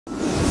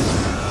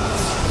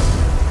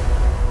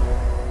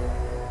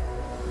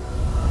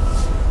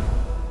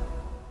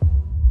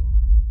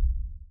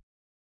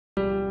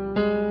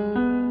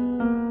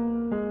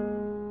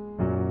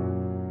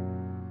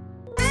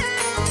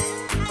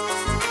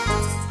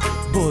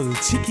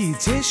বলছি কি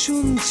যে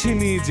শুনছি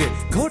নিজে,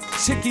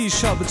 ঘটছে কি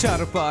সব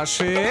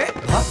চারপাশে,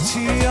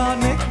 ভাবছি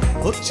অনেক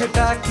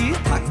হচ্ছেটা কি,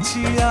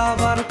 থাকছি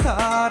আবার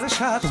কার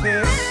সাথে,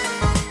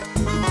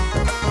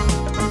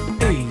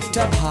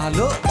 এইটা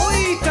ভালো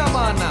ওইটা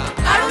মানা,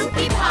 কারণ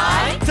কি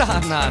ভাই? তা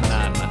না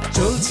না না,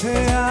 চলছে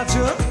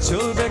আজও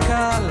চলবে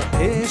কাল,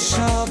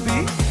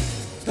 এসবই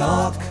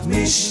টক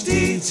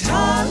মিষ্টি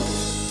ঝাল।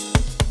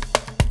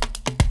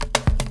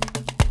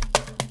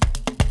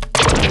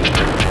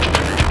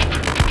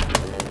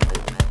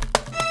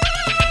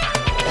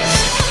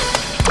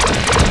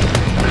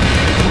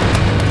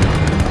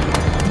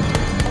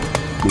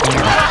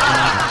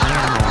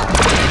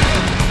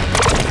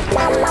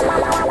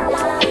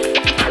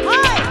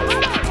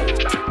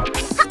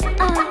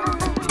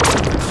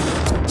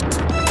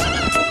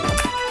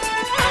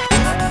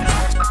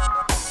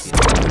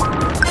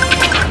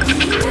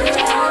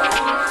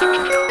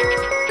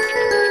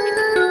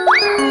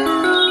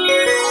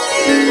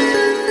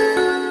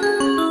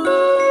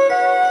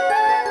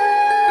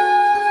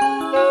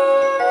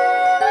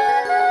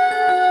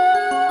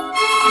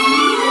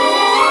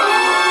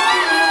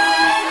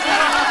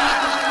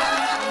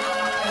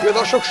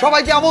 দর্শক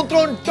সবাইকে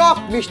আমন্ত্রণ টক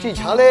মিষ্টি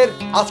ঝালের।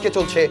 আজকে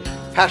চলছে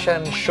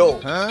ফ্যাশন শো,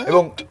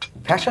 এবং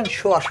ফ্যাশন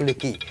শো আসলে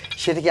কি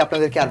সেটা কি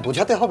আপনাদেরকে আর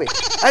বোঝাতে হবে?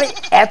 আরে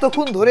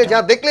এতক্ষণ ধরে যা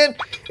দেখলেন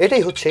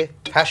এটাই হচ্ছে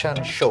ফ্যাশন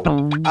শো।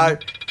 আর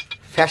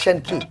ফ্যাশন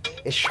কি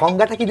এর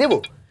সংজ্ঞাটা কি দেব?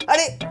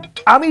 আরে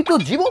আমি তো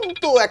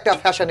জীবন্ত একটা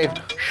ফ্যাশনের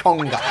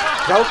সংজ্ঞা।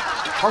 যাও,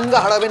 সংজ্ঞা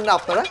হারাবেন না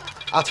আপনারা।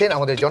 আছেন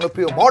আমাদের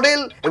জনপ্রিয়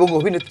মডেল এবং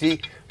অভিনেত্রী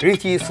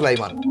রিচি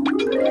সোলাইমান।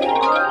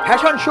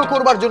 ফ্যাশন শো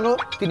করবার জন্য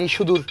তিনি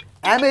সুদূর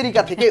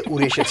আমেরিকা থেকে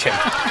উড়ে এসেছেন।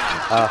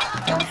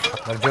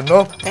 আপনার জন্য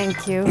থ্যাংক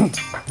ইউ।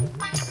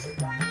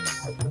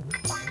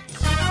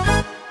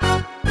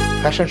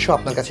 ফ্যাশন শো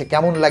আপনার কাছে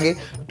কেমন লাগে?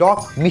 টক,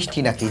 মিষ্টি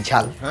নাকি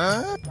ঝাল?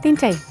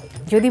 তিনটাই।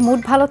 যদি মুড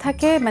ভালো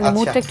থাকে, মানে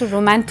মুডটা একটু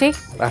রোমান্টিক,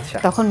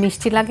 তখন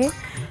মিষ্টি লাগে।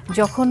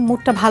 যখন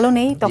মুডটা ভালো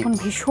নেই তখন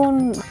ভীষণ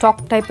টক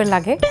টাইপের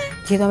লাগে,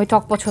 যেহেতু আমি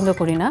টক পছন্দ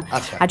করি না।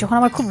 আর যখন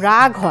আমার খুব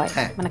রাগ হয়,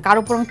 মানে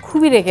কারোর উপর আমি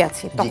খুবই রেগে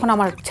আছি, তখন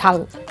আমার ঝাল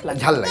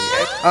লাগে।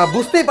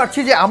 বুঝতেই পারছি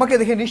যে আমাকে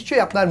দেখে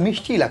নিশ্চয়ই আপনার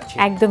মিষ্টি লাগছে।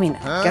 একদমই না।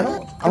 কেন?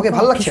 আমাকে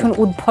ভালো লাগছে? ভীষণ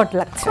উদ্ভট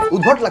লাগছে।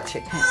 উদ্ভট লাগছে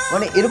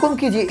মানে এরকম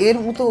কি যে এর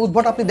মতো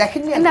উদ্ভট আপনি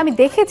দেখেননি? না, আমি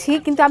দেখেছি,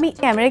 কিন্তু আমি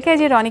আমেরিকায়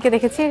যে রনিকে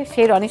দেখেছি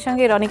সেই রনির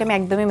সঙ্গে রনিকে আমি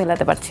একদমই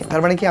মেলাতে পারছি না।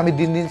 তার মানে কি আমি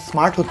দিন দিন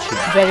স্মার্ট হচ্ছি?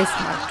 Very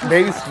smart,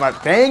 very smart.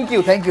 Thank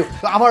you.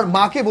 তো আমার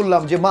মাকে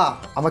বললাম যে মা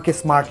আমাকে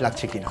স্মার্ট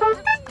লাগছে কিনা,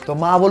 তো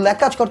মা বললো এক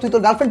কাজ কর, তুই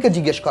তোর গার্লফ্রেন্ডকে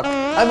জিজ্ঞেস কর।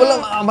 আমি বললাম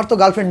আমার তো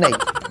গার্লফ্রেন্ড নাই।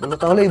 বললো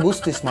তাহলে বুঝ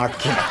তুই স্মার্ট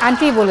কিনা।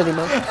 আন্টি বলে দিল।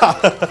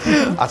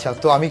 আচ্ছা,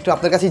 তো আমি একটু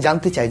আপনার কাছে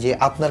জানতে চাই যে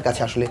আপনার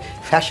কাছে আসলে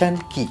ফ্যাশন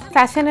কি?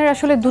 ফ্যাশনের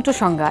আসলে দুটো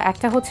সংজ্ঞা।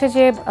 একটা হচ্ছে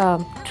যে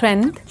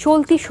ট্রেন্ড,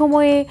 চলতি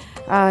সময়ে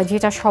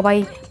যেটা সবাই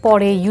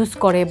পরে ইউজ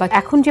করে, বা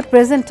এখন যে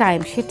প্রেজেন্ট টাইম,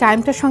 সেই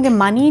টাইমটার সঙ্গে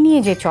মানিয়ে নিয়ে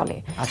যে চলে,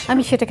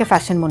 আমি সেটাকে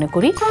ফ্যাশন মনে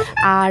করি।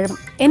 আর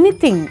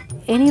এনিথিং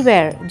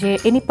এনিওয়্যার, যে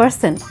এনি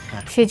পার্সন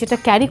সে যেটা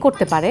ক্যারি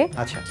করতে পারে,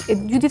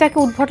 যদি তাকে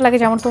উদ্ভট লাগে,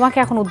 যেমন তোমাকে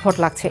এখন উদ্ভট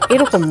লাগছে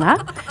এরকম না,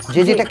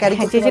 যে যেটা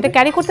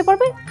ক্যারি করতে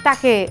পারবে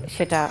তাকে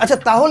সেটা। আচ্ছা,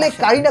 তাহলে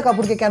কারিনা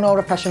কাপুরকে কেন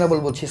আমরা ফ্যাশনেবল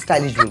বলছি,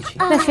 স্টাইলিশ বলছি?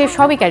 না, সে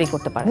সবই ক্যারি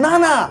করতে পারে।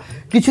 না,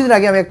 কিছুদিন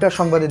আগে আমি একটা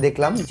সংবাদে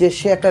দেখলাম যে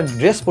সে একটা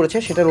ড্রেস পরেছে,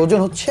 সেটার ওজন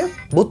হচ্ছে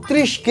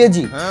 32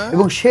 কেজি,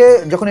 এবং সে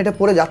যখন এটা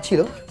পরে যাচ্ছিল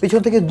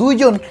পিছন থেকে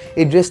দুইজন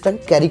এই ড্রেসটা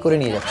ক্যারি করে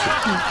নিয়ে যাচ্ছে।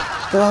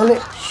 তাহলে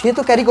সে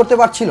তো ক্যারি করতে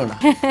পারছিল না।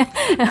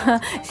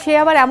 সে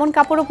আবার এমন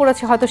কাপড়ও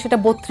পরেছে, হয়তো সেটা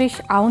 32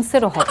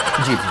 আউন্সেরও হবে।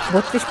 জি,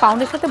 32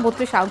 পাউন্ডের সাথে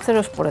 32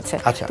 আউন্সেরও পড়েছে,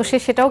 তো সে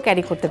সেটাও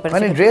ক্যারি করতে পারে।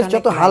 মানে ড্রেস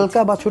যত হালকা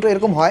বা ছোট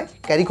এরকম হয়,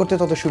 ক্যারি করতে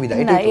তত সুবিধা।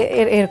 না,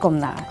 এরকম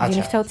না,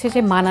 জিনিসটা হচ্ছে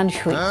যে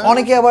মানানসই।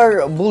 অনেকে আবার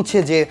বলছে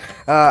যে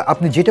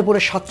আপনি যেটা পরে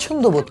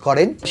স্বাচ্ছন্দ্য বোধ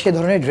করেন সে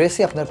ধরনের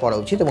ড্রেসই আপনার পরা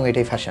উচিত, এবং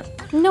এটাই ফ্যাশন।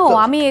 নো,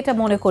 আমি এটা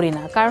মনে করি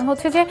না। কারণ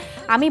হচ্ছে যে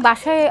আমি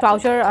বাসায়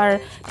ট্রাউজার আর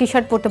টি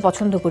শার্ট পরতে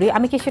পছন্দ করি,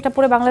 আমি কি সেটা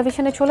পরে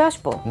বাংলাভিশনে চলে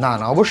আসবো? না,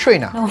 অবশ্যই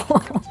না।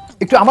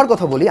 একটু আমার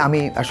কথা বলি, আমি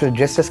আসলে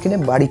ড্রেসটা কিনে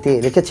বাড়িতে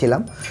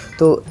রেখেছিলাম,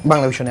 তো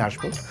বাংলাভিশনে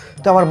আসবো।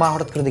 তো আমার মা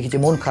হঠাৎ করে দেখি যে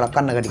মন খারাপ,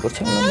 কান্নাকাটি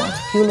করছে। মা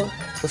কি হলো?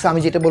 বলছে আমি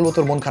যেটা বলবো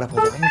তোর মন খারাপ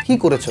হয়ে যাবে। কি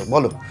করেছো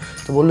বলো?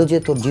 তো বললো যে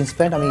তোর জিন্স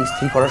প্যান্ট আমি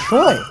ইস্ত্রি করার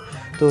সময়,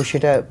 তো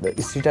সেটা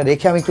ইস্ত্রিটা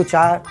রেখে আমি একটু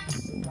চা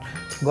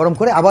গরম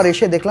করে আবার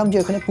এসে দেখলাম যে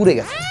ওখানে পুড়ে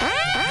গেছে।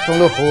 তো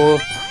বললো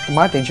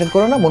মা টেনশন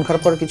করো না, মন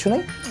খারাপ করার কিছু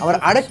নাই, আমার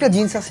আরেকটা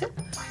জিন্স আছে,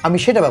 আমি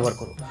সেটা ব্যবহার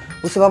করবো।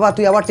 বুঝছে বাবা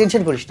তুই আবার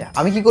টেনশন করিস না।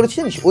 আমি কি করেছি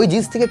জানিস, ওই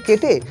জিন্স থেকে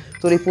কেটে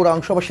তোর এই পুরো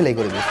অংশ আবার সেলাই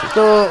করে দিয়েছি।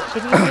 তো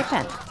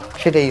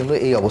সেটাই হলো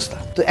এই অবস্থা।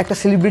 তো একটা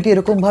সেলিব্রিটি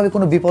এরকম ভাবে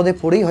কোনো বিপদে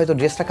পড়েই হয়তো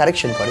ড্রেসটা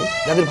কারেকশন করে,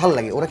 যাদের ভালো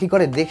লাগে ওরা কি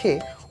করে দেখে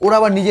ওরা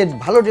আবার নিজের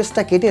ভালো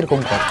ড্রেসটা কেটে এরকম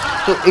করে।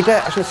 তো এটা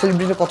আসলে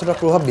সেলিব্রিটির কতটা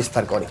প্রভাব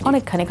বিস্তার করে?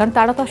 অনেকখানি, কারণ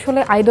তারা তো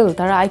আসলে আইডল,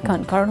 তারা আইকন।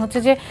 কারণ হচ্ছে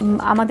যে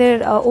আমাদের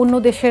অন্য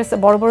দেশের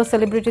বড় বড়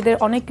সেলিব্রিটিদের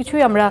অনেক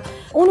কিছুই আমরা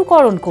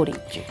অনুকরণ করি,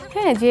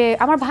 হ্যাঁ, যে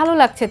আমার ভালো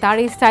লাগছে, তার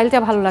এই স্টাইলটা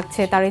ভালো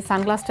লাগছে, তার এই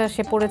সানগ্লাসটা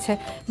সে পরেছে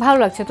ভালো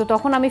লাগছে, তো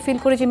তখন আমি ফিল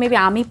করি যে মেবি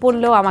আমি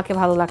পরলেও আমাকে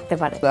ভালো লাগতে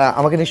পারে।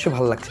 আমাকে নিশ্চয়ই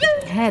ভালো লাগছে।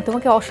 হ্যাঁ,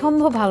 তোমাকে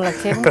অসম্ভব ভালো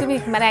লাগছে এবং তুমি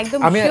মানে একদম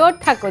শিওর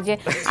থাকো যে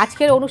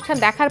আজকের অনুষ্ঠান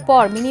দেখার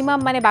পর মিনিমাম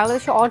মানে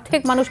বাংলাদেশের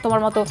অর্ধেক মানুষ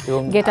তোমার মতো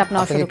গেট আপ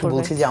নেওয়া শুরু করবে।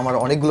 বলছি যে আমার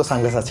অনেকগুলো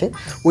সানগ্লাস আছে,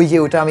 ওই যে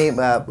ওটা আমি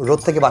রোদ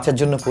থেকে বাঁচার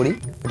জন্য পরি,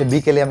 ওটা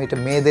বিকেলে আমি এটা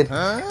মেয়েদের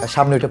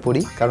সামনে ওটা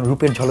পরি কারণ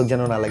রূপের ঝলক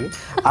যেন না লাগে,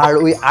 আর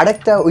ওই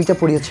আরেকটা ওইটা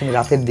পরি হচ্ছে আমি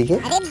রাতের দিকে।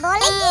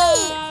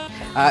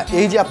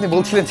 এই যে আপনি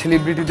বলছিলেন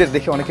সেলিব্রিটিদের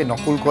দেখে অনেকে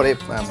নকল করে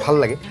ভালো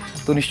লাগে,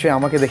 তো নিশ্চয়ই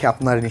আমাকে দেখে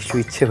আপনার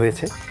নিশ্চয়ই ইচ্ছে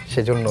হয়েছে,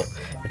 সেজন্য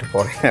একটু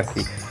পরে আর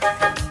কি।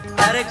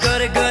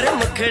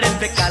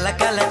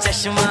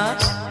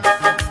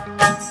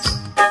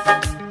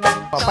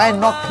 পায়ের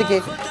নখ থেকে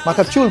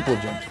মাথার চুল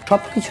পর্যন্ত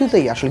সব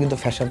কিছুতেই আসলে কিন্তু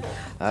ফ্যাশন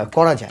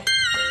করা যায়,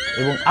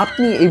 এবং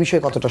আপনি এই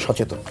বিষয়ে কতটা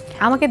সচেতন?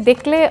 আমাকে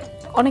দেখলে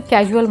অনেক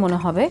ক্যাজুয়াল মনে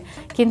হবে,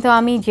 কিন্তু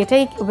আমি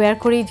যেটাই ওয়্যার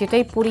করি,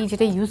 যেটাই পরি,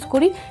 যেটাই ইউজ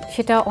করি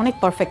সেটা অনেক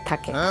পারফেক্ট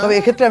থাকে। তবে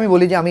এক্ষেত্রে আমি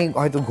বলি যে আমি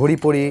হয়তো ঘড়ি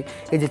পরি,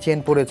 এই যে চেন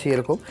পরেছি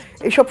এরকম,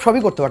 এইসব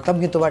সবই করতে পারতাম,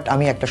 কিন্তু বাট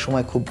আমি একটা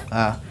সময় খুব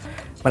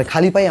মানে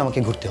খালি পায়ে আমাকে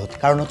ঘুরতে হতো,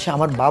 কারণ হচ্ছে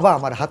আমার বাবা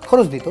আমার হাত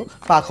খরচ দিত,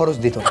 পা খরচ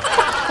দিত না।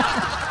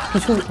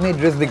 কিছু মেয়ে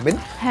ড্রেস দেখবেন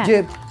যে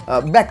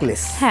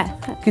ব্যাকলেস,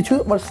 কিছু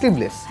আবার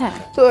স্লিভলেস,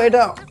 তো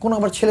এটা কোনো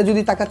আবার ছেলে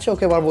যদি তাকাচ্ছে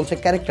ওকে আবার বলছে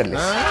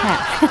ক্যারেক্টারলেস।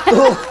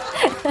 তো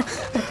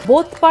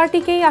বোথ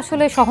পার্টিকেই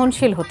আসলে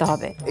সহনশীল হতে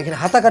হবে। এখানে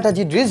হাতা কাটা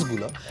যে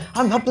ড্রেসগুলো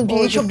আমি ভাবতাম যে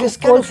এইসব ড্রেস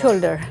ফুল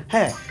শোল্ডার,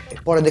 হ্যাঁ,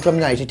 পরে দেখলাম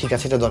না এটা ঠিক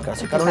আছে, এটা দরকার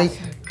আছে, কারণ এই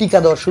টিকা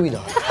দেওয়ার সুবিধা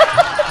হয়।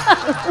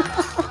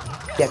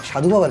 এক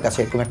সাধু বাবার কাছে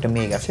এরকম একটা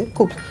মেয়ে গেছে,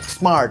 খুব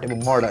স্মার্ট এবং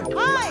মডার্ন,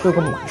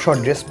 এরকম শর্ট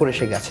ড্রেস পরে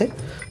সে গেছে,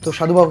 তো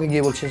সাধু বাবাকে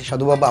গিয়ে বলছে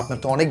সাধু বাবা আপনার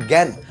তো অনেক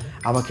জ্ঞান,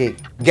 আমাকে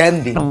জ্ঞান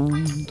দিন।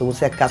 তো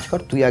বলছে এক কাজ কর,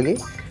 তুই আগে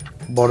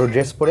বড়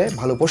ড্রেস পরে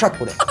ভালো পোশাক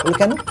পরে। বলে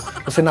কেন?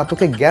 বলছে না,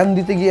 তোকে জ্ঞান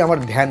দিতে গিয়ে আমার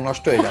ধ্যান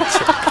নষ্ট হয়ে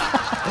যাচ্ছে।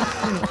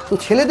 তো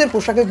ছেলেদের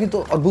পোশাকে কিন্তু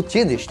অদ্ভুত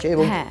চেঞ্জ এসছে,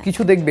 এবং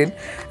কিছু দেখবেন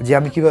যে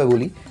আমি কিভাবে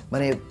বলি,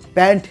 মানে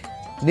প্যান্ট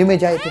নেমে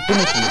যায়, এটা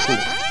টেনে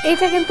তুলে।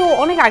 এইটা কিন্তু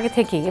অনেক আগে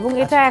থেকেই, এবং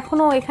এটা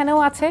এখনো এখানেও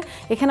আছে,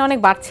 এখানে অনেক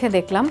বাড়ছে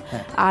দেখলাম,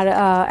 আর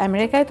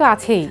আমেরিকায় তো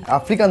আছেই,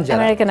 আফ্রিকান,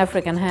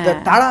 হ্যাঁ,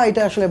 তারা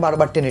এটা আসলে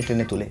বারবার টেনে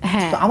টেনে তুলে।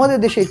 তো আমাদের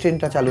দেশে এই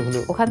ট্রেন্ডটা চালু হলো,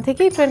 ওখান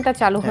থেকেই ট্রেন্ডটা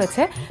চালু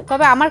হয়েছে।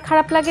 তবে আমার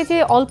খারাপ লাগে যে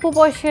অল্প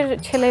বয়সের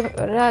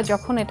ছেলেরা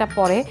যখন এটা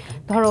পরে,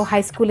 ধরো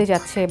হাই স্কুলে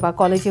যাচ্ছে বা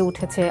কলেজে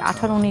উঠেছে,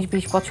 18, 19,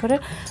 20 বছরের,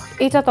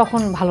 এটা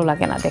তখন ভালো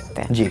লাগে না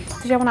দেখতে।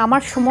 যেমন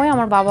আমার সময়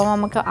আমার বাবা মা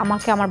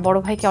আমাকে আমার বড়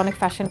ভাইকে অনেক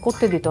ফ্যাশন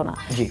করতে দিত না,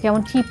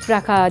 যেমন চিপ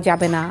রাখা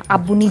যাবে না,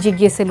 আব্বু নিজে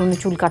গিয়ে সেলুনে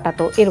চুল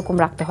কাটাতো, এরকম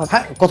রাখতে হবে।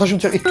 হ্যাঁ, কথা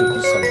শুনছেন একটু,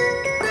 সরি।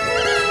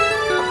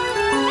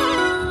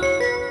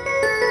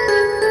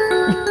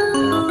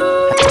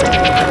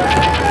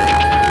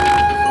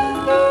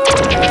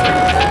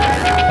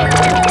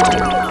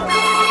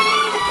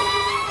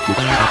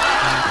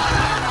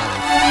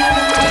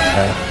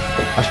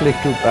 আসলে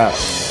একটু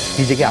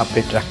নিজেকে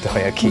আপডেট রাখতে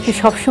হয় আর কি।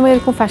 সবসময়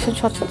এরকম ফ্যাশন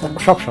সচেতন?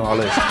 সবসময়,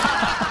 অলওয়েজ।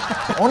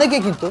 অনেকে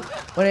কিন্তু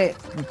মানে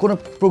কোনো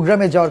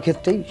প্রোগ্রামে যাওয়ার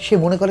ক্ষেত্রেই সে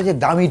মনে করে যে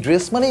দামি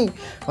ড্রেস মানেই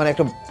মানে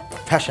একটা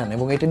ফ্যাশন,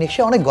 এবং এটা নিয়ে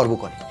সে অনেক গর্ব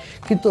করে,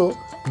 কিন্তু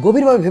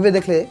গভীরভাবে ভেবে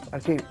দেখলে আর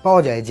কি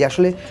পাওয়া যায় যে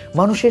আসলে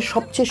মানুষের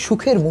সবচেয়ে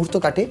সুখের মুহূর্ত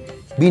কাটে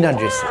বিনা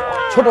ড্রেসে।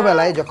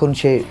 ছোটবেলায় যখন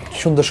সে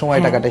সুন্দর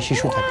সময়টা কাটায়,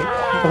 শিশু থাকে,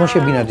 তখন সে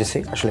বিনা ড্রেসে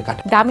আসলে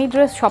কাটে। দামি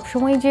ড্রেস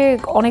সবসময় যে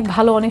অনেক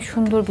ভালো, অনেক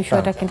সুন্দর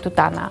বিষয়টা কিন্তু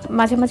তা না।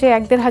 মাঝে মাঝে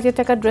 1-1.5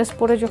 টাকার ড্রেস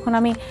পরে যখন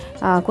আমি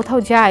কোথাও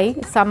যাই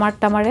সামার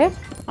টামারে,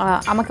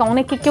 আমাকে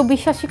অনেকে কেউ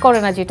বিশ্বাসই করে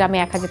না যেটা আমি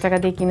 1000 টাকা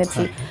দিয়ে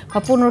কিনেছি বা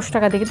 1500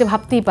 টাকা দিয়ে, কিন্তু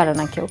ভাবতেই পারে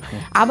না কেউ।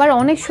 আবার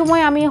অনেক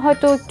সময় আমি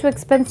হয়তো একটু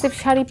এক্সপেন্সিভ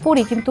শাড়ি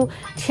পরি, কিন্তু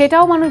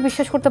সেটাও মানুষ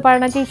বিশ্বাস করতে পারে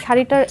না যে এই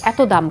শাড়িটার এত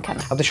দাম কেন।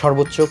 আপনি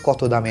সর্বোচ্চ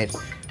কত দামের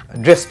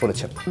ড্রেস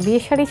পরেছেন?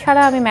 বিয়ে শাড়ি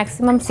ছাড়া আমি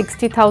ম্যাক্সিমাম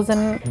 60,000।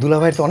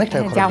 দুলাভাই তো অনেক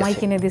টাকা খরচ, জামাই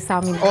কিনে দিছে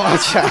আমি। ও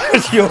আচ্ছা,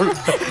 শিওর।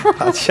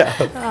 আচ্ছা,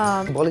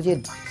 বলে যে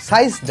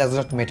সাইজ ডাজ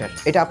নট ম্যাটার,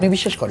 এটা আপনি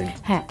বিশ্বাস করেন?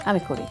 হ্যাঁ,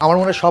 আমি করি। আমার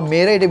মনে হয় সব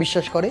মেয়েরা এটা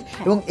বিশ্বাস করে,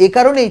 এবং এই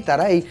কারণেই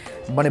তারা এই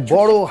মানে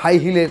বড় হাই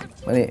হিলের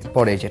মানে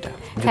পরে যেটা।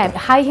 হ্যাঁ,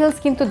 হাই হিলস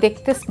কিন্তু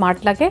দেখতে স্মার্ট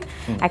লাগে।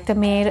 একটা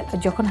মেয়ের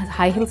যখন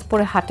হাই হিলস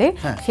পরে হাঁটে,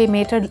 সেই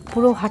মেয়েটার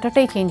পুরো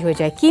হাঁটাটাই চেঞ্জ হয়ে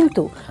যায়।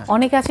 কিন্তু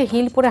অনেকে আছে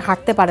হিল পরে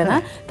হাঁটতে পারে না,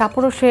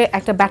 তারপরও সে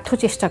একটা ব্যর্থ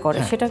চেষ্টা করে,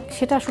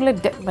 সেটা আসলে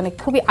মানে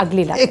খুবই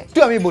আগলি লাগে। একটু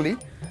আমি বলি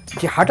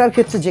যে হাঁটার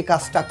ক্ষেত্রে যে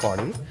কাজটা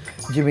করে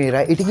যে মেয়েরা,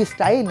 এটা কি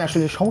স্টাইল না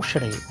আসলে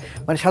সমস্যাটাই?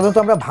 মানে সাধারণত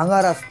আমরা ভাঙা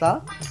রাস্তা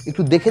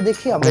একটু দেখে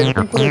দেখে আমরা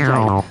এরকম করে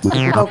যাই,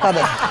 কোথাও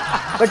কাদা,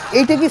 বাট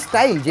এইটা কি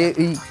স্টাইল যে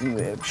এই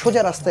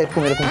সোজা রাস্তা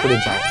এরকম করে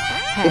যায়?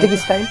 এটা কি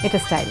স্টাইল? এটা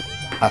স্টাইল।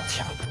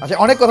 আচ্ছা আচ্ছা,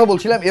 অনেক কথা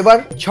বলছিলাম, এবার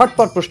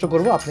ঝটপট প্রশ্ন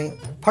করব, আপনি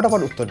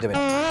ফটাফট উত্তর দেবেন।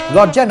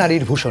 লজ্জা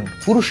নারীর ভূষণ,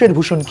 পুরুষের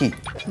ভূষণ কি?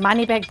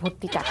 মানি ব্যাগ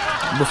ভর্তি টাকা।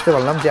 বুঝতে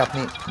পারলাম যে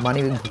আপনি মানি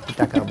ব্যাগ ভর্তি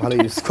টাকা ভালো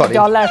ইউজ করেন।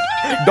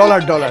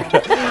 ডলার।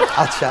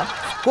 আচ্ছা,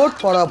 কোট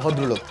পরা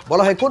ভদ্রলোক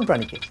বলা হয় কোন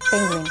প্রাণীকে?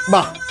 পেঙ্গুইন।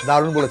 বাহ,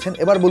 দারুণ বলেছেন।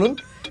 এবার বলুন,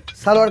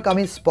 সালোয়ার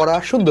কামিজ পরা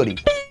সুন্দরী?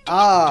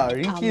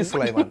 রিচি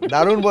সোলাইমান,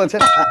 দারুণ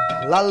বলেছেন।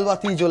 লাল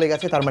বাতি জ্বলে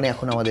গেছে, তার মানে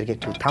এখন আমাদেরকে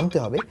একটু থামতে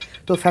হবে।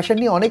 তো ফ্যাশন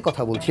নিয়ে অনেক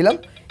কথা বলছিলাম,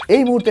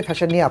 এই মুহূর্তে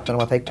ফ্যাশন নিয়ে আপনার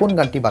মাথায় কোন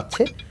গানটি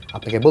বাজছে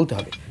আপনাকে বলতে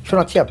হবে।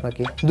 শোনাচ্ছি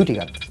আপনাকে দুটি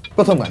গান।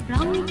 প্রথম গান।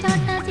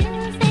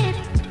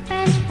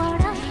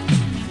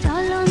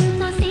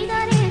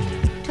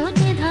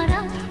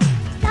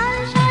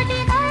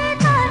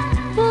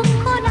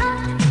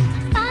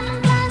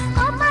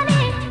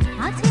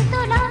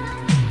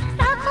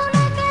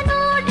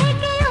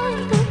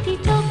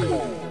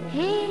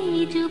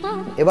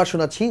 এবার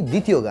শোনাচ্ছি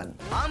দ্বিতীয় গান।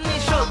 আমি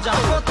সোজা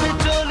পথে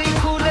চলি,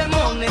 খুলে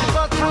মনের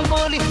কথা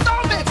বলি,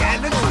 তবে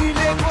কেন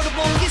ফিরে করব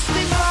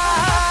কিস্তি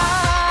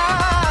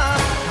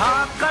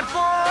ঢাকার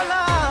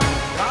পোলা,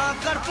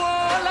 ঢাকার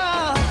পোলা,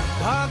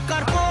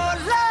 ঢাকার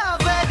পোলা,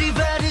 ভেরি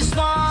ভেরি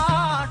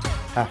স্মার্ট।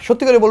 হ্যাঁ,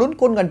 সত্যি করে বলুন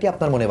কোন গানটি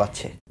আপনার মনে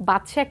বাজছে?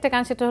 বাচ্চা একটা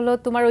গান, সেটা হলো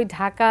তোমার ওই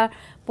ঢাকা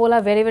পোলা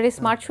ভেরি ভেরি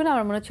স্মার্ট শুনে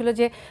আমার মনে হচ্ছিল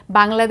যে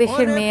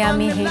বাংলাদেশের মেয়ে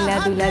আমি হেলা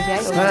দুলা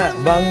যাই। হ্যাঁ,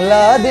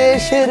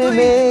 বাংলাদেশের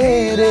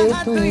মেয়ে রে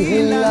তুই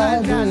হেলা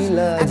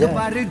দুলা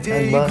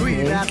যাই,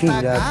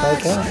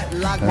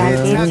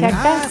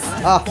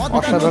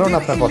 অসাধারণ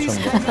আপনার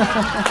পছন্দ।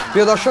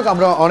 প্রিয় দর্শক,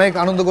 আমরা অনেক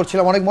আনন্দ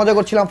করছিলাম, অনেক মজা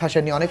করছিলাম,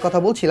 ফ্যাশন নিয়ে অনেক কথা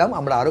বলছিলাম।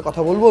 আমরা আরো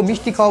কথা বলবো,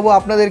 মিষ্টি খাওয়াবো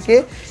আপনাদেরকে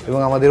এবং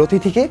আমাদের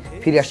অতিথিকে।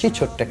 ফিরে আসছি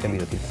ছোট্ট একটা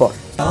বিরতির পর।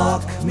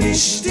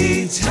 মিষ্টি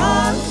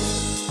ঝাল।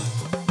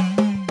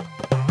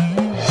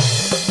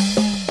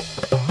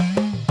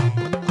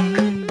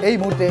 এই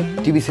মুহূর্তে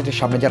টিভি সেটের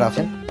সামনে যারা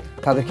আছেন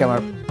তাদেরকে আমার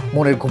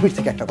মনের গভীর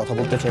থেকে একটা কথা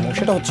বলতে চাই, এবং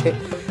সেটা হচ্ছে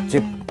যে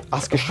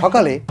আজকে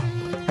সকালে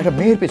একটা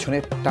মেয়ের পেছনে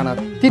টানা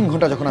 3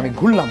 ঘন্টা যখন আমি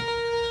ঘুরলাম,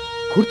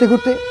 ঘুরতে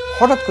ঘুরতে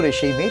হঠাৎ করে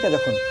সেই মেয়েটা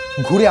যখন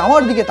ঘুরে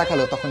আমার দিকে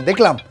তাকালো, তখন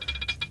দেখলাম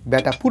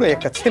বেটা পুরো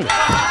একটা ছেলে।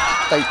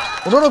 তাই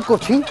অনুরোধ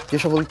করছি যে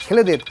সকল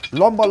ছেলেদের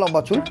লম্বা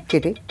লম্বা চুল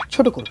কেটে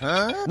ছোট করুন,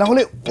 না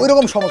হলে ওই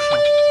রকম সমস্যা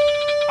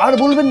আর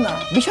বলবেন না,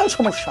 বিশাল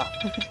সমস্যা।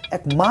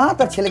 এক মা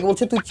তার ছেলেকে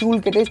বলছে তুই চুল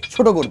কেটে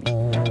ছোট করবি,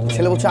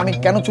 ছেলে বলছে আমি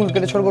কেন চুল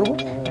কেটে ছোট করবো?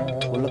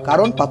 বললো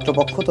কারণ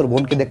পাত্রপক্ষ তোর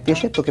বোনকে দেখতে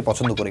এসে তোকে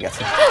পছন্দ করে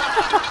গেছে।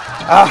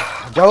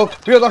 যাই হোক,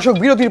 প্রিয় দর্শক,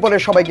 বিরতির পরে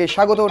সবাইকে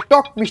স্বাগত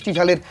টক মিষ্টি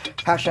ঝালের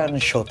ফ্যাশন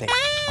শোতে।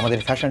 আমাদের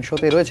ফ্যাশন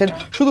শোতে রয়েছেন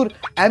সুদূর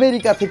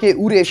আমেরিকা থেকে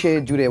উড়ে এসে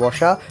জুড়ে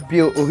বসা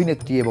প্রিয়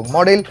অভিনেত্রী এবং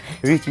মডেল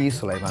রিচি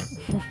সোলাইমান।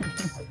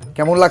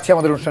 কেমন লাগছে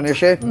আমাদের অনুষ্ঠানে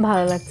এসে?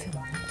 ভালো লাগছে।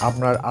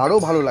 আপনার আরও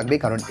ভালো লাগবে,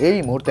 কারণ এই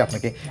মুহূর্তে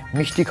আপনাকে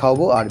মিষ্টি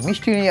খাওয়াবো, আর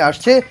মিষ্টি নিয়ে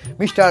আসছে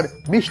মিস্টার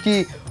মিষ্টি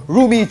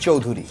Rumi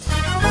Chowdhury.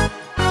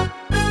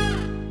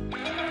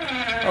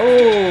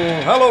 Oh,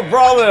 hello,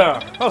 brother.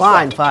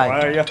 Fine, fine.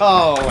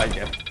 Oh, like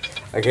it.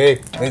 Okay,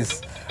 please.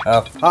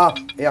 হ্যাঁ,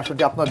 এই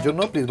আসনটি আপনার জন্য,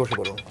 প্লিজ বসে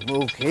পড়ুন।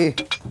 ওকে।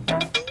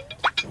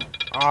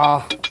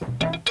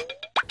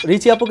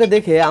 রিচি আপুকে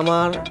দেখে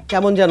আমার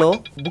কেমন যেন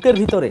বুকের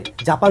ভিতরে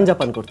জাপান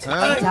জাপান করছে।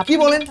 কি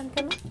বলেন?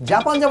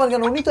 জাপান জাপান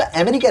কেন? উনি তো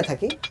আমেরিকায়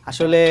থাকে।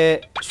 আসলে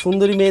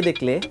সুন্দরী মেয়ে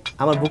দেখলে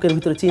আমার বুকের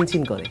ভিতরে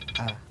চিনচিন করে,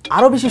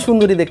 আরো বেশি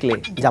সুন্দরী দেখলে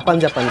জাপান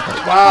জাপান করে।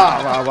 বাহ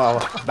বাহ বাহ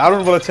বাহ,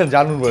 দারুণ বলেছেন,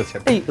 দারুণ বলেছেন।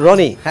 এই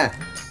রনি, হ্যাঁ,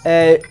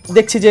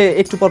 দেখছি যে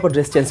একটু পর পর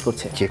ড্রেস চেঞ্জ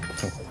করছে।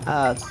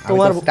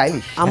 তোমার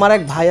স্টাইলিশ। আমার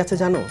এক ভাই আছে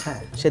জানো,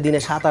 হ্যাঁ। সে দিনে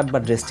 7-8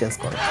 বার ড্রেস চেঞ্জ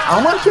করে।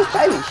 আমার কি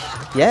স্টাইলিশ?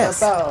 Yes.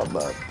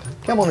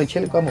 কেমন ওই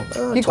ছেলে কেমন?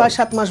 কি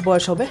 6-7 মাস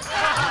বয়স হবে।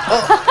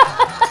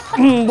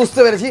 বুঝতে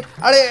পেরেছি।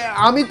 আরে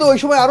আমি তো ওই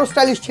সময় আরো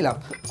স্টাইলিশ ছিলাম,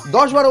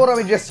 10-12 বার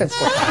আমি ড্রেস চেঞ্জ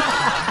করতাম।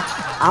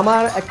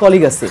 আমার এক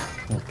কলিগ আছে,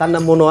 তার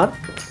নাম মনোয়ার।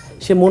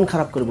 সে মন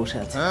খারাপ করে বসে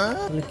আছে।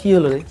 কি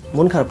হলো রে,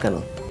 মন খারাপ কেন?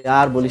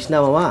 আর বলিস না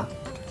মামা,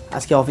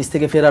 আজকে অফিস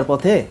থেকে ফেরার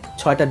পথে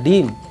 6টা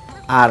ডিম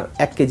আর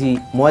 1 কেজি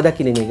ময়দা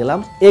কিনে নিয়ে গেলাম,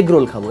 এগ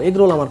রোল খাবো। এগ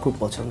রোল আমার খুব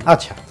পছন্দ।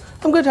 আচ্ছা,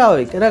 আমাকে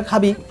স্বাভাবিক, এটা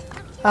খাবি।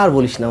 আর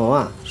বলিস না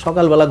মামা,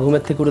 সকালবেলা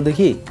ঘুমের থেকে উঠে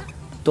দেখি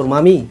তোর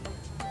মামি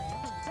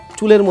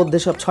চুলের মধ্যে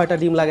সব 6টা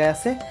ডিম লাগাই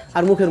আছে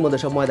আর মুখের মধ্যে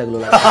সব ময়দাগুলো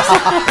লাগাই আছে।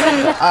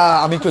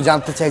 আমি একটু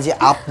জানতে চাই যে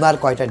আপনার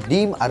কয়টা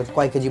ডিম আর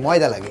কয় কেজি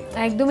ময়দা লাগে?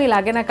 একদমই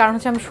লাগে না, কারণ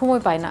হচ্ছে আমি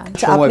সময় পাই না।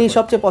 আচ্ছা, আপনি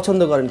সবচেয়ে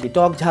পছন্দ করেন কি,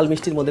 টক ঝাল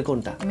মিষ্টির মধ্যে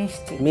কোনটা?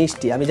 মিষ্টি।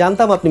 মিষ্টি, আমি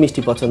জানতাম আপনি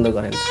মিষ্টি পছন্দ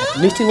করেন।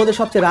 মিষ্টির মধ্যে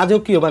সবচেয়ে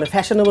রাজকীয় মানে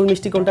ফ্যাশনেবল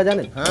মিষ্টি কোনটা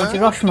জানেন?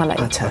 রসমালাই।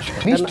 আচ্ছা,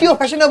 মিষ্টিও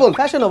ফ্যাশনেবল?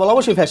 ফ্যাশনেবল,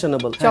 অবশ্যই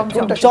ফ্যাশনেবল।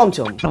 চমচম।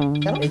 চমচম।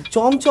 এই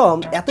চমচম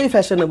এতই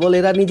ফ্যাশনেবল,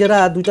 এরা নিজেরা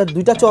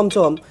দুইটা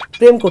চমচম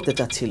প্রেম করতে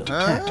চাচ্ছিল,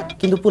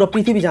 কিন্তু পুরো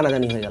পৃথিবী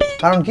জানাজানি হয়ে গেল।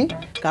 কারণ কি?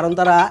 কারণ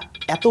তারা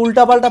এত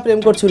উল্টাপাল্টা প্রেম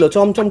করছিল,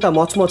 চমচমটা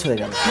মচমচ হয়ে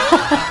গেল।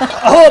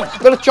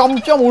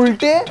 চমচম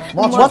উল্টে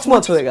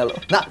মচমচ হয়ে গেল।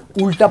 না,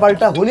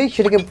 উল্টাপাল্টা হলেই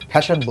সেটাকে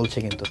ফ্যাশন বলছে,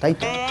 কিন্তু তাই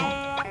তো?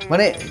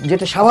 মানে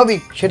যেটা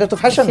স্বাভাবিক সেটা তো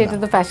ফ্যাশন সেটা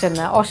তো ফ্যাশন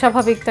না,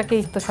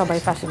 অস্বাভাবিকটাকেই তো সবাই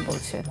ফ্যাশন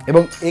বলছে।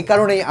 এবং এই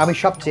কারণেই আমি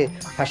সবচেয়ে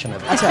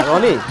ফ্যাশনেবল। আচ্ছা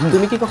রনি,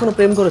 তুমি কি কখনো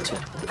প্রেম করেছো?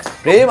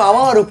 প্রেম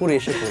আমার উপরে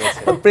এসে পড়েছে।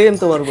 প্রেম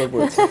তোমার উপর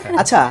পড়েছে।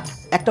 আচ্ছা,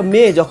 একটা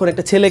মেয়ে যখন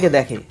একটা ছেলেকে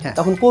দেখে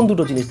তখন কোন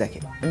দুটো জিনিস দেখে?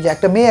 যে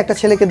একটা মেয়ে একটা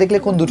ছেলেকে দেখলে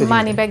কোন দুটো?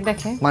 মানি ব্যাগ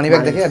দেখে। মানি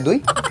ব্যাগ দেখে, আর দুই?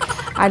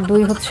 আর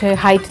দুই হচ্ছে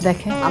হাইট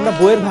দেখে। আমরা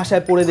বইয়ের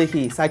ভাষায় পড়ে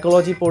দেখি,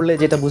 সাইকোলজি পড়লে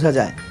যেটা বোঝা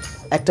যায়,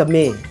 একটা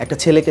মেয়ে একটা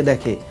ছেলেকে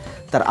দেখে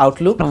তার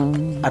আউটলুক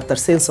আর তার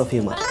সেন্স অফ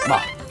হিউমার।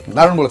 বাহ,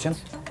 দারুণ বলেছেন।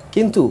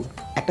 কিন্তু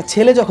একটা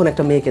ছেলে যখন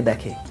একটা মেয়েকে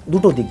দেখে,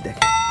 দুটো দিক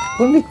দেখে।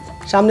 কোন দিক?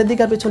 সামনের দিক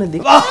আর পেছনের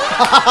দিক।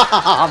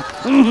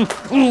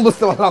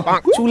 বুঝতে পারলাম।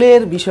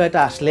 চুলের বিষয়টা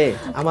আসলে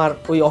আমার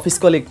ওই অফিস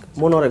কলিগ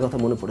মনোয়ারের কথা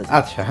মনে পড়ে যায়।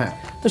 আচ্ছা, হ্যাঁ।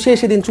 তো সে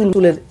সেদিন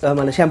চুলের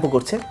মানে শ্যাম্পু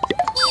করছে,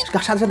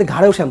 সাথে সাথে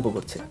ঘাড়েও শ্যাম্পু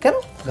করছে। কেন?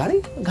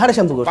 ঘাড়ে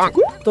শ্যাম্পু করছে।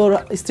 তোর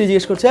স্ত্রী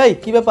জিজ্ঞেস করছে, এই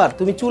কি ব্যাপার,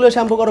 তুমি চুলে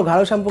শ্যাম্পু করো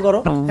ঘাড়েও শ্যাম্পু করো?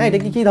 হ্যাঁ, এটা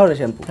কি ধরনের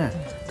শ্যাম্পু?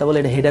 তা বলে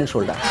এটা হেড অ্যান্ড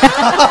শোল্ডার।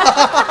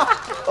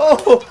 ও,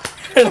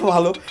 এটা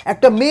ভালো।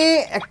 একটা মেয়ে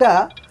একটা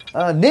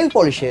নেল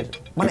পলিশের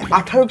মানে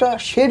 18টা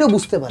শেডও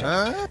বুঝতে পারে,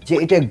 যে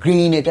এটা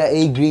গ্রিন, এটা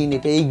এই গ্রিন,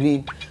 এটা এই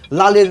গ্রিন,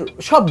 লালের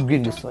সব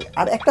গ্রিন বুঝতে পারে।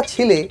 আর একটা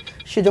ছেলে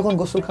সে যখন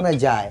গোসলখানায়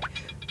যায়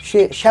সে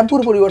শ্যাম্পুর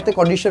পরিবর্তে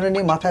কন্ডিশনার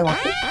নিয়ে মাথায়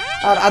মাখে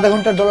আর আধা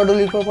ঘন্টা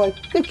ডলাডলির পর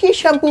কি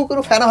শ্যাম্পু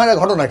করে ফেনা হয় না,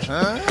 ঘটনা কি?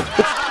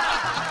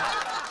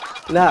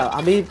 না,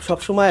 আমি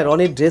সবসময়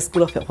রনির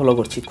ড্রেসগুলো ফলো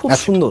করছি, খুব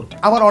সুন্দর।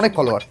 আমার অনেক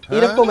ফলোয়ার।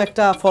 এরকম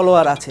একটা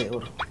ফলোয়ার আছে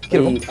ওর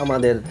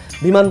আমাদের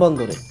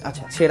বিমানবন্দরে।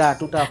 আচ্ছা, ছেঁড়া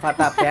টুটা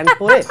ফাটা প্যান্ট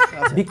পরে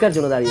ভিক্ষার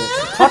জন্য দাঁড়িয়ে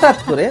আছে। হঠাৎ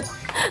করে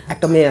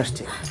একটা মেয়ে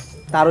আসছে,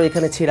 তারও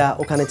এখানে ছেঁড়া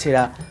ওখানে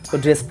ছেঁড়া, তো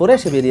ড্রেস পরে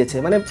সে বেরিয়েছে,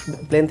 মানে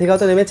প্লেন থেকে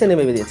হয়তো নেমেছে,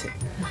 নেমে বেরিয়েছে।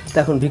 তো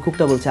এখন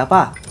ভিক্ষুকটা বলছে,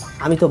 আপা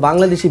আমি তো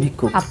বাংলাদেশি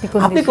ভিক্ষুক,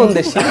 আপনি কোন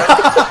দেশি?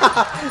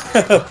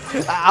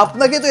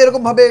 আপনাকে তো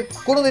এরকম ভাবে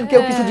কোনোদিন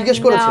কেউ কিছু জিজ্ঞেস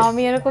করেছে? না,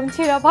 আমি এরকম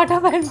ছেঁড়া ফাটা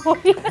প্যান্ট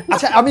পরি।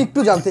 আচ্ছা, আমি একটু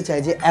জানতে চাই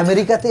যে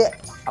আমেরিকাতে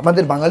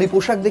আমাদের বাঙালি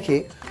পোশাক দেখে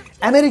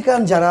আমেরিকান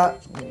যারা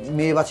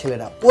মেয়ে বা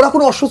ছেলেরা ওরা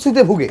কোনো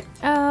অস্বস্তিতে ভুগে?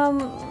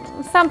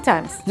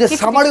 সামটাইমস যে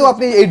সামারেও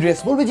আপনি এই ড্রেস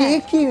বলবে যে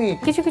কি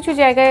কিছু কিছু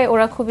জায়গায়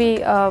ওরা খুবই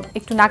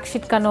একটু নাক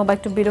সিটকানো বা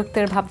একটু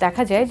বিরক্তের ভাব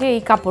দেখা যায় যে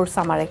এই কাপড়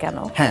সামারে কেন।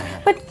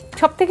 বাট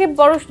সবথেকে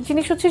বড়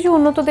জিনিস হচ্ছে যে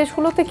উন্নত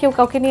দেশগুলোতে কেউ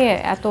কাউকে নিয়ে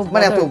এত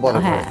বড়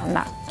হ্যাঁ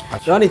না।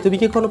 রনি, তুমি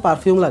কি কোনো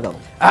পারফিউম লাগাও?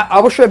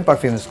 অবশ্যই আমি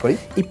পারফিউম ইউজ করি।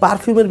 এই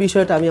পারফিউমের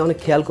বিষয়টা আমি অনেক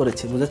খেয়াল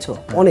করেছি, বুঝেছো?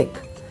 অনেক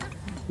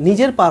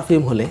নিজের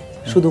পারফিউম হলে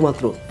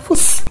শুধুমাত্র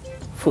ফুস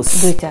ফুস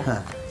দুইটা,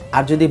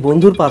 আর যদি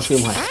বন্ধুর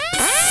পারফিউম হয়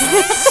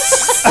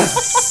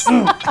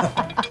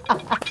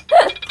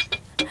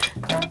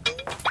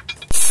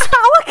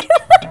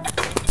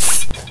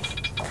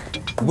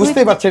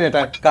বুঝতেই পারছেন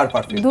এটা কার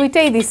পারফিউম?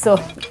 দুইটাই দিছো।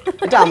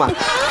 এটা আমার।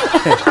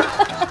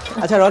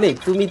 আচ্ছা রনি,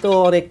 তুমি তো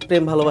অনেক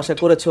প্রেম ভালোবাসা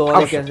করেছো,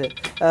 অনেকে আছে,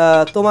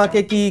 তোমাকে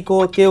কি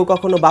কেউ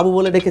কখনো বাবু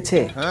বলে ডেকেছে?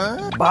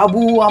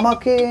 বাবু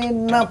আমাকে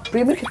না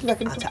প্রেমের ক্ষেত্রে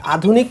ডাকে। আচ্ছা,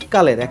 আধুনিক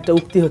কালের একটা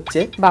উক্তি হচ্ছে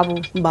বাবু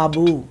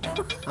বাবু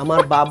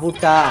আমার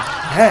বাবুটা।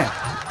 হ্যাঁ,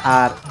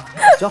 আর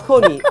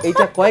যখনই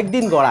এইটা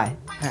কয়েকদিন গড়ায়,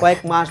 কয়েক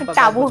মাস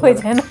টাবু হয়ে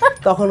যায় না,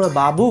 তখন ওই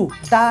বাবু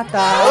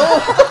টাটা,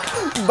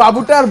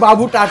 বাবুটা আর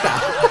বাবু টাটা।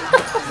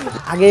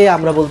 আগে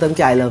আমরা বলতাম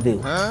কি I love you,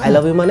 I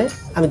love you মানে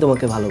আমি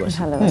তোমাকে ভালোবাসি।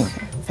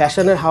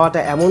 ফ্যাশনের হাওয়াটা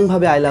এমন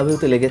ভাবে আই লাভ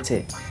ইউতে লেগেছে,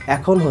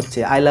 এখন হচ্ছে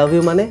আই লাভ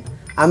ইউ মানে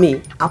আমি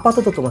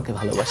আপাতত তোমাকে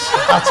ভালোবাসি।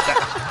 আচ্ছা,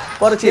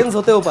 পরে চেঞ্জ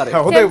হতেও পারে,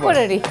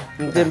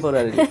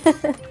 টেম্পোরারি।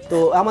 তো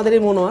আমাদের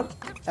এই মনোয়ার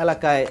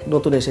এলাকায়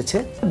নতুন এসেছে,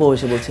 বউ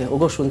এসে বলছে,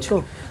 ওগো শুনছো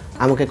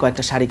আমাকে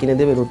কয়েকটা শাড়ি কিনে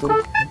দেবে নতুন?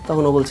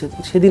 তখন ও বলছে,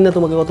 সেদিন না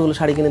তোমাকে কতগুলো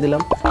শাড়ি কিনে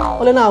দিলাম।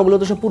 বলে না, ওগুলো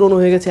তো সব পুরনো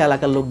হয়ে গেছে,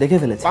 এলাকার লোক দেখে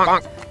ফেলেছে।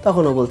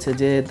 তখন ও বলছে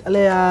যে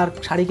তাহলে আর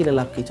শাড়ি কিনে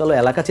লাভ কি, চলো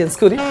এলাকা চেঞ্জ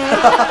করি।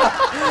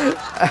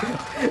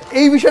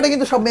 এই বিষয়টা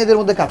কিন্তু সব মেয়েদের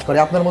মধ্যে কাজ করে,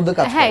 আপনার মধ্যে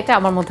কাজ করে। হ্যাঁ, এটা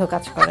আমার মধ্যেও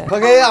কাজ করে।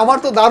 আমার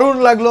তো দারুণ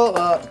লাগলো।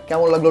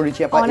 কেমন লাগলো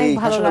রিচি আপা এই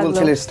ফ্যাশনেবল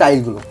ছেলের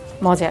স্টাইলগুলো?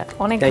 মজা,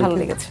 অনেক ভালো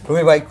লেগেছে।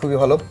 রুমি ভাই খুবই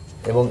ভালো,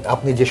 এবং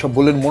আপনি যেসব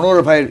বললেন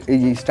মনোহর ভাইয়ের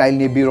এই স্টাইল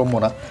নিয়ে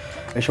বিড়ম্বনা,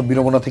 এসব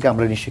বিড়ম্বনা থেকে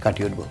আমরা নিশ্চয়ই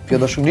কাটিয়ে উঠবো। প্রিয়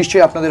দর্শক,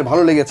 নিশ্চয়ই আপনাদের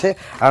ভালো লেগেছে,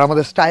 আর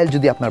আমাদের স্টাইল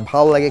যদি আপনার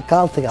ভালো লাগে,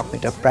 কাল থেকে আপনি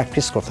এটা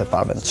প্র্যাকটিস করতে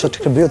পারবেন। ছোট্ট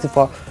একটা বিরতি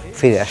পর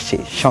ফিরে আসছি,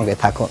 সঙ্গে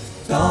থাকুন।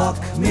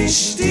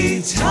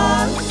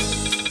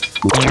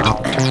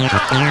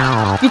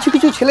 কিছু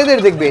কিছু ছেলেদের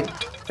দেখবেন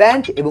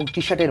প্যান্ট এবং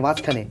টি শার্টের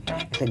মাঝখানে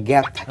একটা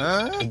গ্যাপ থাকে।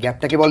 এই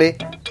গ্যাপটাকে বলে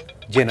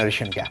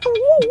জেনারেশন গ্যাপ,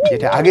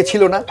 যেটা আগে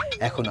ছিল না,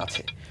 এখন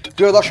আছে।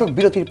 প্রিয় দর্শক,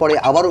 বিরতির পরে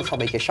আবারও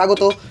সবাইকে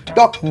স্বাগত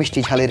টক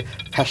মিষ্টি ঝালের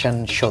ফ্যাশন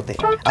শোতে।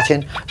 আছেন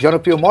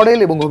জনপ্রিয় মডেল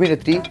এবং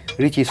অভিনেত্রী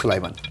রিচি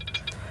সুলাইমান।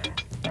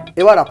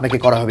 এবার আপনাকে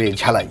করা হবে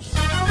ঝালাই।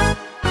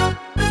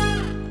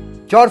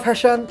 চর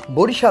ফ্যাশন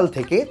বরিশাল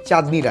থেকে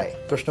চাঁদনি রায়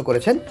প্রশ্ন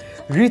করেছেন,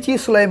 রিচি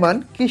সুলাইমান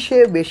কিসে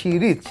বেশি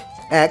রিচ?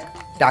 1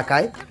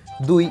 টাকায়,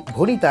 2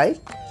 ভনিতায়,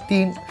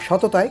 3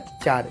 সততায়,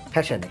 4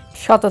 ফ্যাশনে।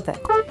 সততায়।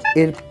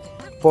 এর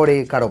পরে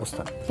কার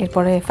অবস্থান?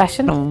 এরপরে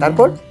ফ্যাশন,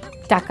 তারপর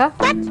টাকা,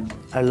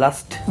 আর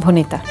লাস্ট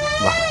ভনিতা।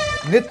 বাহ।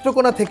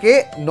 নেত্রকোনা থেকে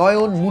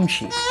নয়ন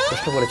মুন্সি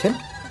প্রশ্ন করেছেন,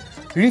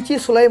 রিচি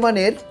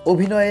সুলাইমানের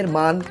অভিনয়ের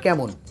মান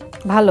কেমন?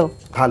 ভালো।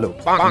 ভালো।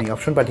 তিনি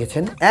অপশন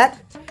পাঠিয়েছেন, 1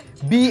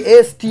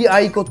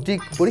 BSTI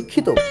কর্তৃক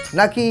পরীক্ষিত,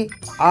 নাকি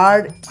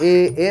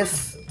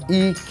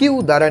RASEQ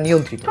দ্বারা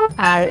নিয়ন্ত্রিত?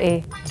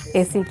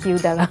 RASEQ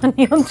দ্বারা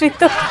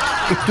নিয়ন্ত্রিত।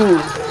 একটু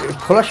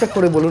খোলাসা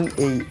করে বলুন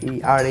এই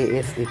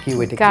RASEQ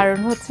এটা। কারণ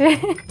হচ্ছে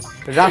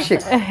রাশেক।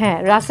 হ্যাঁ,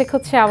 রাশেক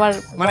হচ্ছে আমার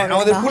মানে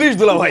আমাদের পুলিশ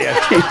দুলাভাই আর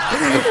কি।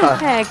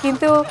 হ্যাঁ,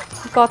 কিন্তু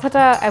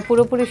কথাটা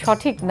পুরোপুরি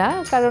সঠিক না,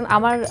 কারণ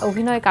আমার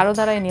অভিনয় কারো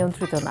দ্বারাই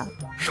নিয়ন্ত্রিত না।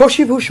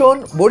 শশীভূষণ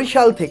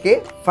বরিশাল থেকে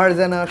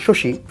ফারজানা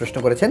শশী প্রশ্ন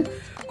করেছেন,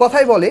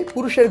 কথায় বলে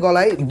পুরুষের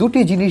গলায়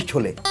 2টি জিনিস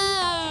ঝোলে,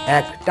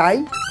 1 টাই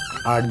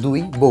আর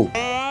 2 বউ।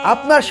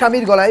 আপনার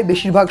স্বামীর গলায়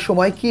বেশিরভাগ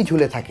সময় কি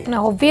ঝুলে থাকে? না,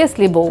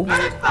 অবভিয়াসলি বউ।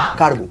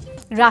 কার বউ?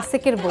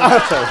 রাসেকের বউ।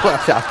 আচ্ছা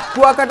আচ্ছা।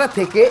 কুয়াকাটা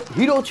থেকে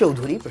হিরো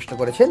চৌধুরী প্রশ্ন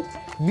করেছেন,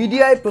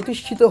 মিডিয়ায়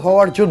প্রতিষ্ঠিত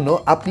হওয়ার জন্য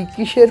আপনি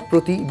কিসের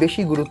প্রতি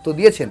বেশি গুরুত্ব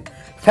দিয়েছেন?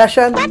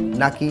 ফ্যাশন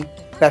নাকি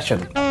প্যাশন?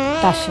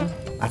 প্যাশন।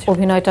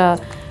 অভিনয়টা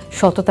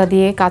সততা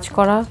দিয়ে কাজ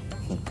করা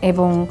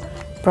এবং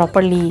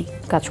প্রপারলি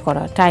কাজ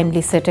করা,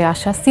 টাইমলি সেটে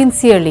আসা,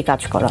 সিনসিয়ারলি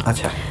কাজ করা।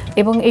 আচ্ছা।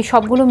 এবং এই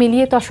সবগুলো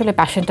মিলিয়ে তো আসলে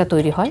প্যাশনটা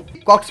তৈরি হয়।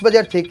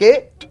 কক্সবাজার থেকে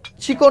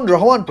চিকন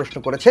রহমান প্রশ্ন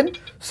করেছেন,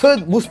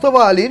 সৈয়দ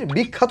মুস্তফা আলীর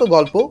বিখ্যাত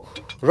গল্প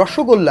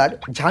রসগোল্লার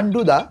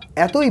ঝান্ডুদা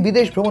এতই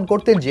বিদেশ ভ্রমণ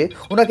করতেন যে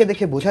ওনাকে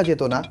দেখে বোঝা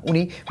যেত না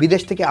উনি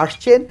বিদেশ থেকে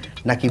আসছেন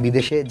নাকি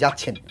বিদেশে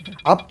যাচ্ছেন।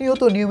 আপনিও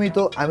তো নিয়মিত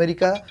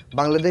আমেরিকা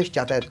বাংলাদেশ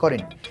যাতায়াত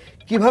করেন,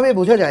 কিভাবে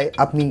বোঝা যায়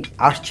আপনি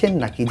আসছেন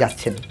নাকি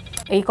যাচ্ছেন?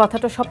 এই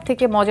কথাটা সব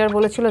থেকে মজার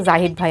বলেছিল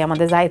জাহিদ ভাই,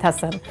 আমাদের জাহিদ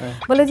হাসান।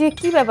 বলে যে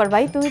কি ব্যাপার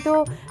ভাই, তুমি তো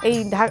এই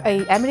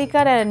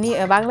আমেরিকার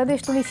বাংলাদেশ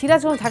তুমি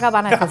সিরাজগঞ্জ ঢাকা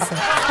বানায় ফেলছো,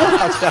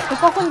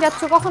 কখন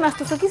যাচ্ছ কখন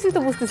আসতেছো কিছুই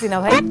তো বুঝতেছি না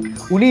ভাই।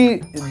 উনি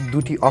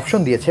দুটি অপশন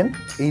দিয়েছেন,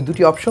 এই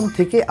দুটি অপশন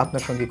থেকে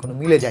আপনার সঙ্গে কোনো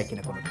মিলে যায়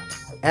কিনা কোনো।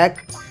 এক,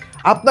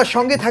 আপনার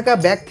সঙ্গে থাকা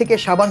ব্যাগ থেকে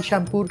সাবান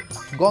শ্যাম্পুর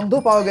গন্ধ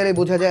পাওয়া গেলে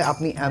বোঝা যায়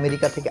আপনি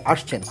আমেরিকা থেকে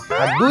আসছেন।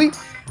 আর দুই,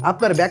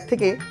 আপনার ব্যাগ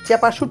থেকে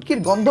চেপা শুটকির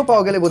গন্ধ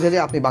পাওয়া গেলে বোঝা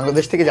যায় আপনি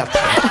বাংলাদেশ থেকে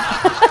যাচ্ছেন।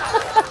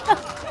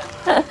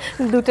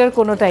 দুটার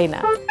কোনোটাই না।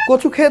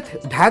 কচুক্ষেত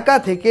ঢাকা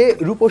থেকে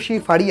রূপসী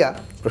ফারিয়া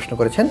প্রশ্ন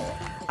করেছেন,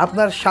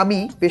 আপনার স্বামী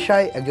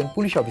পেশায় একজন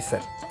পুলিশ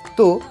অফিসার,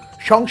 তো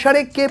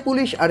সংসারে কে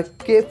পুলিশ আর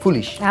কে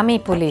পুলিশ? আমি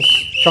পুলিশ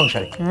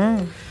সংসারে।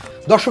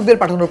 দর্শকদের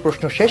পাঠানোর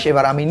প্রশ্ন শেষ,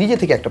 এবার আমি নিজে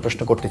থেকে একটা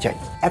প্রশ্ন করতে চাই।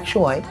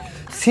 একসময়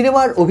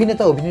সিনেমার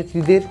অভিনেতা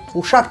অভিনেত্রীদের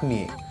পোশাক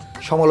নিয়ে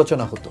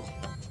সমালোচনা হতো,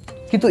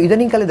 কিন্তু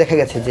ইদানিংকালে দেখা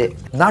গেছে যে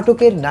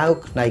নাটকের নায়ক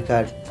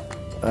নায়িকার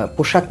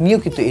পোশাক নিয়েও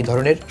কিন্তু এই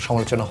ধরনের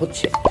সমালোচনা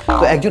হচ্ছে।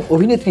 তো একজন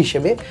অভিনেত্রী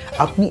হিসেবে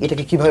আপনি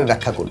এটাকে কিভাবে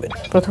ব্যাখ্যা করবেন?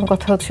 প্রথম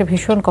কথা হচ্ছে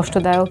ভীষণ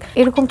কষ্টদায়ক,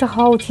 এরকমটা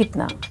হওয়া উচিত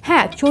না।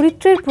 হ্যাঁ,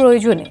 চরিত্রের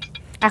প্রয়োজনে,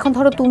 এখন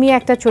ধরো তুমি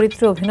একটা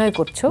চরিত্রে অভিনয়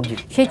করছো,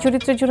 সেই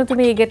চরিত্রের জন্য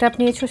তুমি এই গেট আপ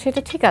নিয়েছো,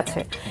 সেটা ঠিক আছে,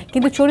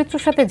 কিন্তু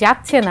চরিত্রের সাথে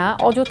যাচ্ছে না।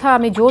 অযথা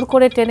আমি জোর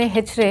করে টেনে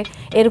হেঁচড়ে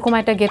এরকম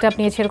একটা গেট আপ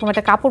নিয়েছি, এরকম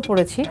একটা কাপড়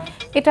পরেছি,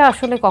 এটা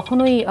আসলে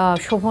কখনোই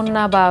শোভন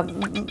না বা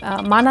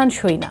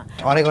মানানসই না।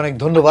 অনেক অনেক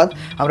ধন্যবাদ।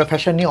 আমরা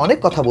ফ্যাশন নিয়ে অনেক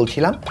কথা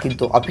বলছিলাম,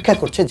 কিন্তু অপেক্ষা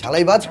করছে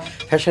ঝালাইবাজ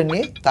ফ্যাশন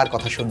নিয়ে, তার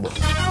কথা শুনবো।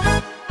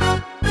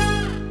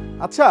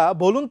 আচ্ছা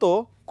বলুন তো,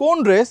 কোন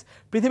ড্রেস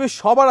পৃথিবীর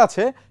সবার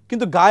আছে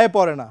কিন্তু গায়ে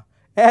পড়ে না?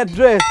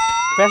 ড্রেস।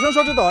 ফ্যাশন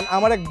সচেতন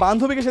আমার এক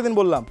বান্ধবীকে সেদিন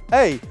বললাম,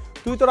 এই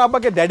তুই তোর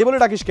আব্বাকে ড্যাডি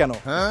বলে ডাকিস কেন?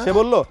 সে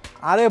বলল,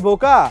 আরে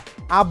বোকা,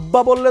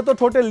 আব্বা বললে তো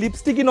ঠোঁটে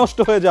লিপস্টিকই নষ্ট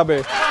হয়ে যাবে।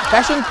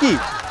 ফ্যাশন কি?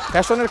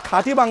 ফ্যাশনের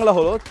খাঁটি বাংলা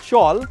হলো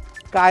চল,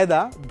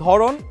 কায়দা,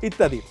 ধরন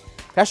ইত্যাদি।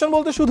 ফ্যাশন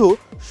বলতে শুধু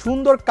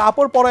সুন্দর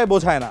কাপড় পরায়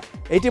বোঝায় না,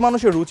 এটি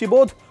মানুষের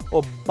রুচিবোধ ও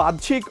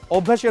বাহ্যিক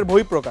অভ্যাসের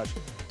বহিঃপ্রকাশ।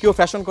 কেউ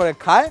ফ্যাশন করে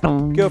খায়,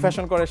 কেউ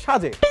ফ্যাশন করে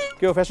সাজে,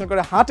 কেউ ফ্যাশন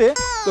করে হাঁটে,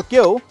 তো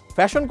কেউ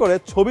ফ্যাশন করে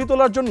ছবি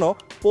তোলার জন্য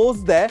পোজ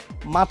দেয়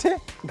মাঠে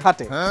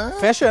ঘাটে।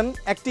 ফ্যাশন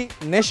একটি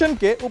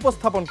নেশনকে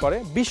উপস্থাপন করে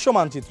বিশ্ব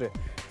মানচিত্রে।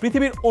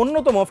 পৃথিবীর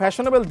অন্যতম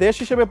ফ্যাশনেবল দেশ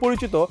হিসেবে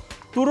পরিচিত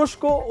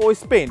তুরস্ক ও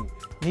স্পেন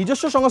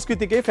নিজস্ব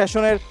সংস্কৃতিকে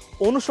ফ্যাশনের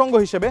অনুষঙ্গ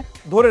হিসেবে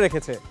ধরে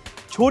রেখেছে,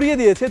 ছড়িয়ে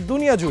দিয়েছে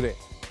দুনিয়া জুড়ে।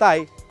 তাই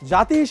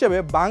জাতি হিসেবে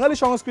বাঙালি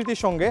সংস্কৃতির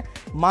সঙ্গে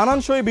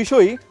মানানসই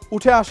বিষয়ই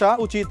উঠে আসা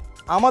উচিত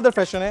আমাদের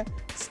ফ্যাশনে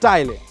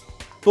স্টাইলে।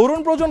 তরুণ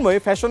প্রজন্মই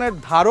ফ্যাশনের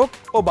ধারক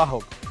ও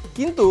বাহক,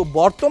 কিন্তু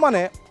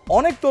বর্তমানে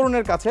অনেক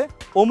তরুণের কাছে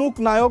অমুক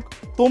নায়ক,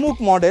 তমুক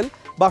মডেল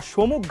বা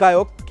সমুক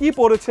গায়ক কি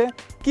পড়েছে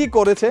কি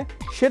করেছে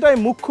সেটাই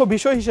মুখ্য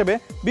বিষয় হিসেবে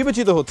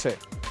বিবেচিত হচ্ছে।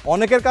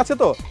 অনেকের কাছে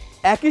তো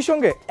একই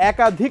সঙ্গে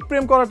একাধিক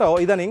প্রেম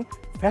করাটাও ইদানিং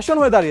ফ্যাশন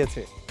হয়ে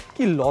দাঁড়িয়েছে।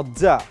 কি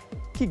লজ্জা,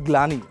 কি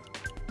গ্লানি!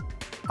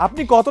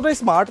 আপনি কতটা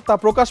স্মার্ট তা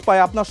প্রকাশ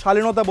পায় আপনার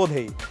শালীনতা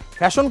বোধেই।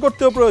 ফ্যাশন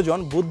করতেও প্রয়োজন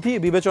বুদ্ধি,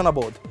 বিবেচনা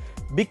বোধ।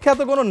 বিখ্যাত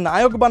কোনো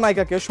নায়ক বা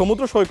নায়িকাকে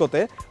সমুদ্র সৈকতে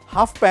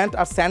হাফ প্যান্ট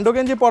আর স্যান্ডো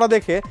গেঞ্জি পরা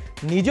দেখে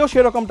নিজেও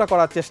সেরকমটা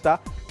করার চেষ্টা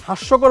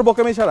হাস্যকর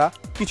বোকামি ছাড়া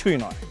কিছুই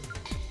নয়।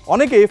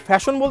 অনেকেই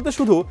ফ্যাশন বলতে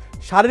শুধু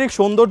শারীরিক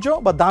সৌন্দর্য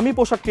বা দামি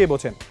পোশাককে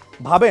বোঝেন,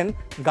 ভাবেন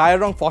গায়ের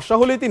রং ফর্সা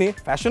হলেই তিনি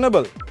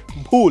ফ্যাশনেবল।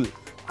 ভুল।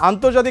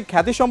 আন্তর্জাতিক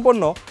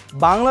খ্যাতিসম্পন্ন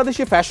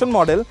বাংলাদেশি ফ্যাশন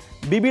মডেল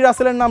বিবি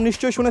রাসেলের নাম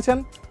নিশ্চয়ই শুনেছেন।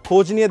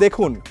 খোঁজ নিয়ে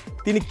দেখুন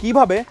তিনি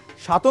কিভাবে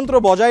স্বাতন্ত্র্য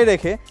বজায়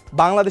রেখে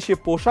বাংলাদেশি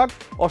পোশাক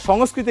ও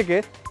সংস্কৃতিকে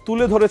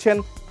তুলে ধরেছেন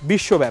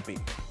বিশ্বব্যাপী।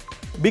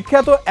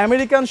 বিখ্যাত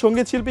আমেরিকান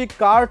সঙ্গীতশিল্পী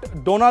কার্ট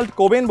ডোনাল্ড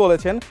কোবেন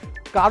বলেছেন,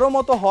 কারো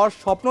মতো হওয়ার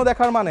স্বপ্ন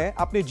দেখার মানে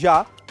আপনি যা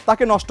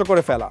তাকে নষ্ট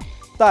করে ফেলা।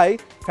 তাই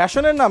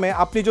ফ্যাশনের নামে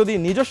আপনি যদি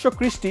নিজস্ব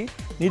কৃষ্টি,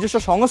 নিজস্ব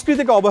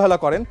সংস্কৃতিকে অবহেলা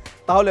করেন,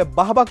 তাহলে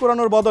বাহবা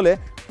কুড়ানোর বদলে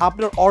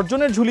আপনার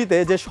অর্জনের ঝুলিতে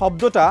যে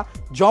শব্দটা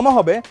জমা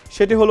হবে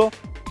সেটি হলো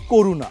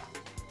করুণা।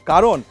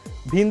 কারণ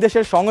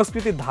ভিনদেশের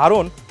সংস্কৃতির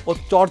ধারণ ও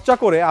চর্চা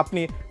করে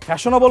আপনি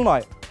ফ্যাশনেবল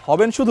নয়,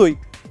 হবেন শুধুই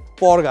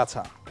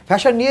পরগাছা।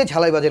 ফ্যাশন নিয়ে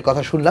ঝালাইবাজের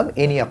কথা শুনলাম,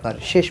 এ নিয়ে আপনার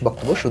শেষ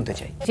বক্তব্য শুনতে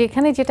চাই।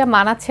 যেখানে যেটা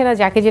মানাচ্ছে না,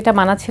 যাকে যেটা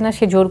মানাচ্ছে না,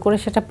 সে জোর করে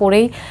সেটা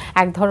পরেই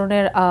এক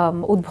ধরনের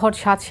উদ্ভট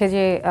সাজ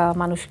সেজে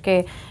মানুষকে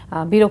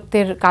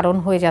বিরক্তের কারণ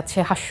হয়ে যাচ্ছে,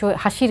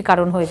 হাসির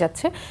কারণ হয়ে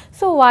যাচ্ছে।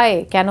 সো ওয়াই,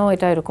 কেন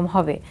এটা এরকম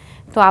হবে?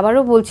 তো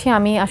আবারও বলছি,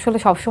 আমি আসলে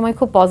সবসময়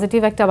খুব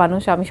পজিটিভ একটা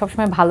মানুষ, আমি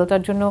সবসময়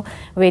ভালোটার জন্য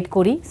ওয়েট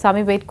করি। সো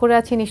আমি ওয়েট করে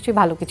আছি, নিশ্চয়ই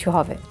ভালো কিছু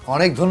হবে।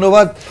 অনেক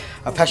ধন্যবাদ।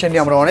 ফ্যাশন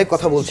নিয়ে আমরা অনেক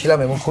কথা বলছিলাম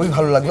এবং খুবই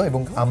ভালো লাগলো,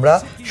 এবং আমরা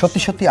সত্যি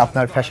সত্যি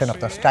আপনার ফ্যাশন,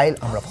 আপনার স্টাইল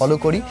আমরা ফলো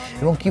করি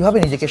এবং কিভাবে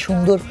নিজেকে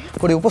সুন্দর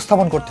করে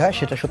উপস্থাপন করতে হয়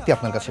সেটা সত্যি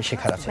আপনার কাছে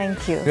শেখার আছে।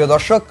 Thank you. প্রিয়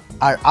দর্শক,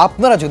 আর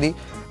আপনারা যদি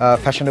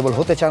ফ্যাশনেবল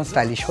হতে চান,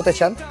 স্টাইলিশ হতে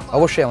চান,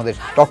 অবশ্যই আমাদের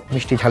টক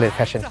মিষ্টি ঝালের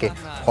ফ্যাশনকে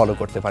ফলো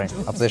করতে পারেন।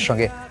 আপনাদের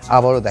সঙ্গে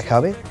আবারও দেখা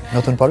হবে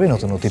নতুন পর্বে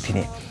নতুন অতিথি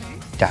নিয়ে।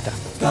 টাটা।